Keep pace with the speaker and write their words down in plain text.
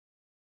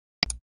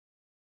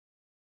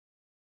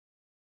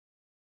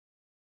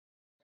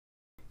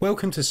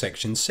Welcome to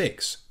section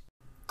 6,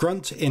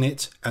 Grunt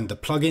init and the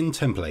plugin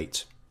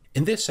template.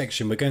 In this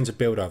section we're going to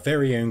build our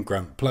very own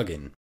Grunt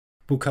plugin.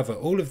 We'll cover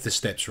all of the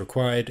steps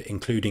required,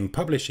 including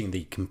publishing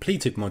the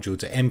completed module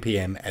to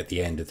npm at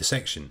the end of the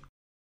section.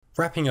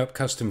 Wrapping up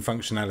custom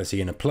functionality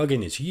in a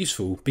plugin is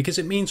useful because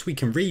it means we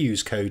can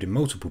reuse code in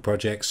multiple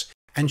projects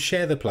and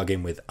share the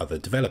plugin with other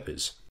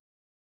developers.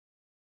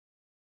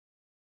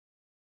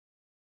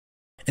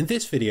 In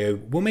this video,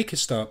 we'll make a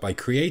start by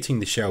creating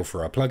the shell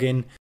for our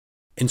plugin,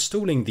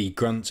 installing the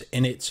Grunt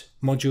init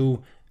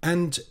module,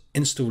 and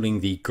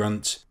installing the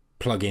Grunt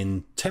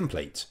plugin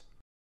template.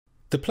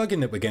 The plugin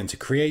that we're going to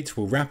create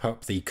will wrap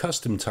up the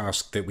custom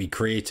task that we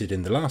created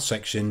in the last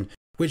section,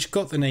 which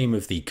got the name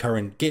of the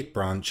current Git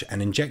branch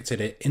and injected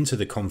it into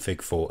the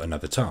config for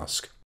another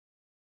task.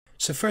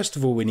 So first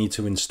of all, we need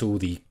to install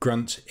the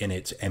Grunt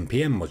init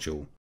npm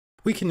module.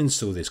 We can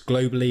install this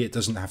globally, it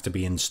doesn't have to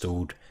be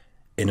installed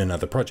in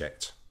another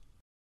project.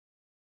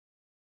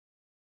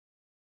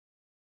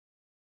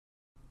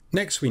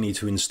 Next, we need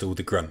to install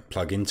the Grunt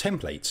plugin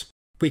template.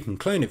 We can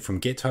clone it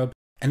from GitHub,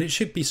 and it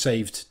should be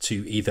saved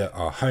to either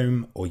our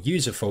home or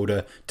user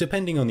folder,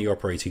 depending on the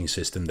operating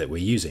system that we're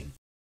using.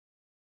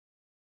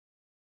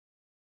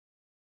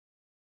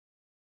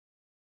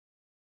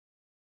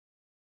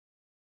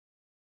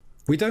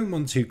 We don't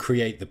want to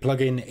create the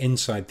plugin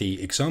inside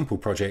the example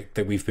project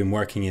that we've been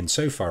working in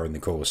so far in the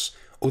course,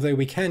 although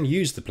we can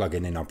use the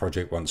plugin in our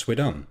project once we're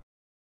done.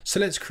 So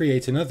let's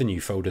create another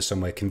new folder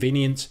somewhere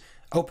convenient.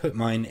 I'll put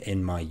mine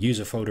in my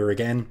user folder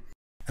again,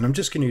 and I'm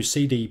just going to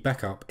cd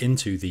back up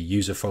into the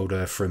user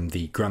folder from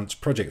the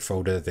Grunt project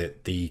folder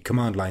that the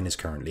command line is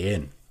currently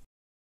in.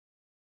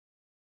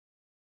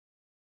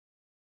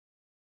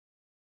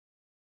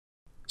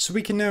 So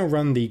we can now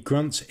run the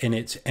Grunt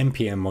init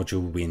npm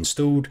module we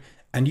installed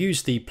and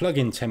use the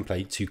plugin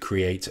template to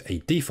create a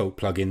default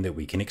plugin that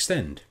we can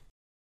extend.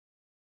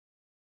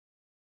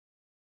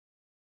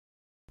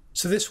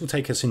 So this will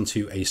take us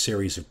into a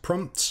series of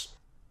prompts.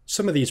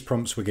 Some of these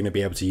prompts we're going to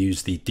be able to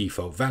use the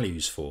default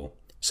values for.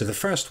 So the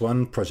first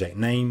one, project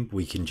name,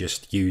 we can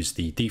just use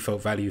the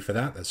default value for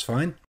that, that's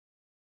fine.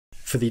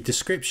 For the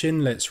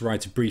description, let's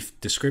write a brief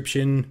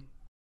description.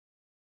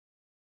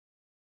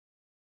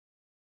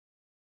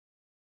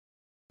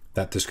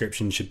 That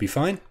description should be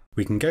fine.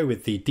 We can go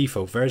with the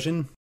default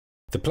version.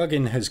 The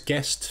plugin has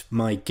guessed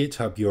my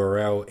GitHub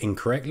URL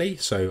incorrectly,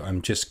 so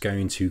I'm just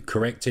going to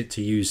correct it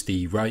to use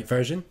the right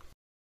version.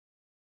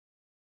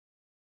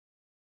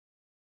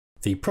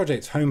 The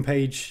project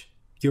homepage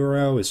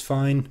URL is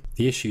fine.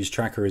 The issues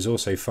tracker is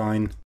also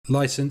fine.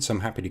 License,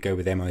 I'm happy to go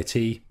with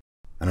MIT.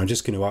 And I'm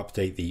just going to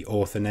update the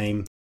author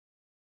name.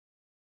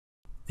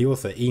 The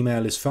author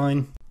email is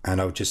fine, and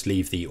I'll just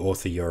leave the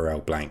author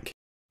URL blank.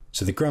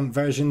 So the Grunt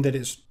version that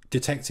it's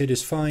detected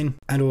is fine,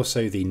 and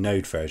also the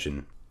Node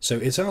version. So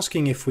it's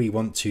asking if we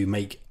want to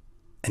make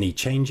any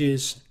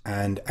changes,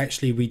 and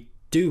actually we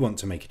do want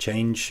to make a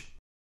change.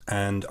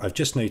 And I've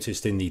just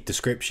noticed in the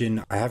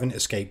description, I haven't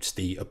escaped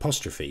the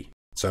apostrophe.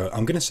 So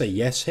I'm going to say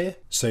yes here.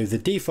 So the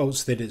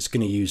defaults that it's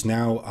going to use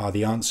now are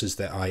the answers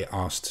that I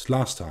asked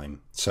last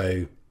time.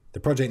 So the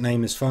project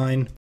name is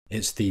fine.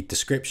 It's the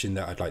description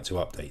that I'd like to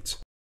update.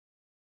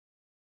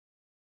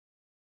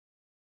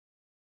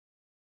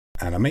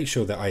 And I'll make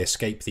sure that I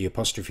escape the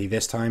apostrophe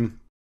this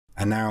time.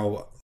 And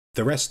now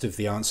the rest of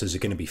the answers are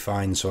going to be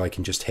fine, so I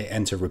can just hit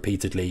enter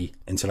repeatedly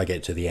until I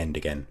get to the end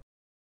again.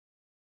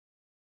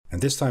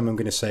 And this time I'm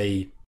going to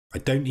say I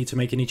don't need to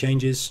make any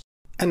changes,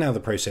 and now the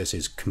process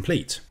is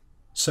complete.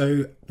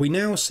 So we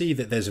now see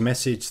that there's a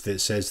message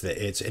that says that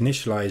it's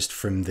initialized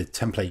from the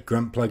template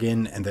Grunt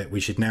plugin and that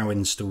we should now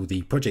install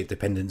the project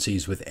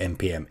dependencies with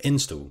npm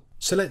install.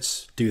 So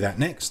let's do that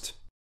next.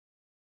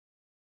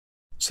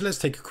 So let's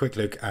take a quick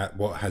look at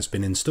what has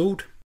been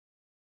installed.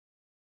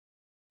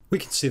 We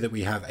can see that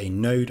we have a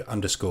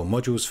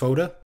node_modules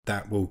folder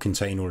that will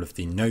contain all of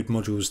the node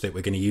modules that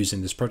we're going to use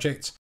in this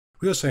project.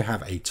 We also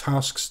have a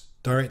tasks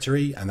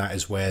directory, and that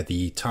is where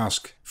the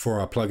task for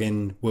our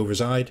plugin will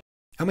reside.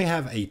 And we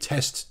have a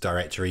test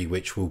directory,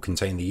 which will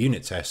contain the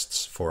unit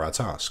tests for our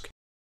task.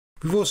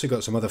 We've also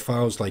got some other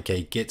files like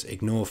a git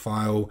ignore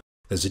file,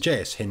 there's a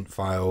JS hint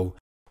file,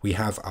 we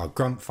have our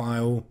grunt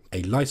file,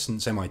 a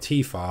license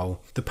MIT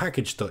file, the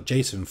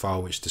package.json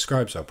file which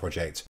describes our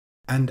project,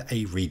 and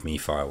a readme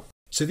file.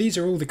 So these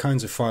are all the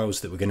kinds of files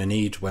that we're going to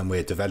need when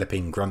we're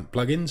developing Grunt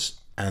plugins,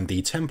 and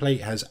the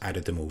template has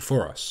added them all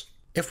for us.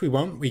 If we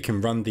want, we can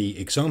run the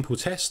example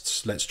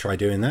tests. Let's try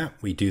doing that.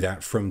 We do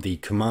that from the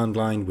command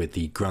line with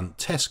the grunt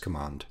test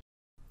command.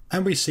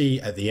 And we see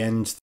at the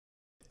end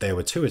there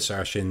were 2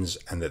 assertions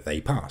and that they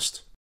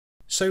passed.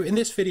 So in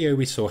this video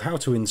we saw how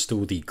to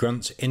install the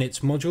Grunt init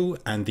module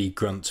and the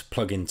Grunt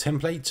plugin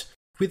template.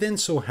 We then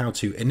saw how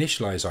to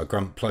initialize our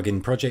Grunt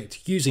plugin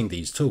project using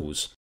these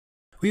tools.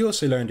 We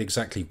also learned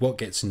exactly what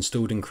gets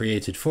installed and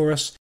created for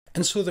us,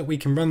 and saw that we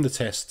can run the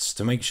tests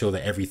to make sure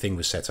that everything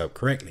was set up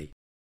correctly.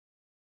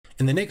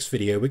 In the next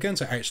video, we're going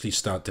to actually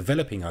start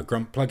developing our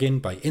Grunt plugin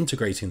by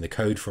integrating the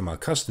code from our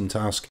custom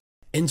task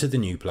into the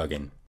new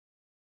plugin.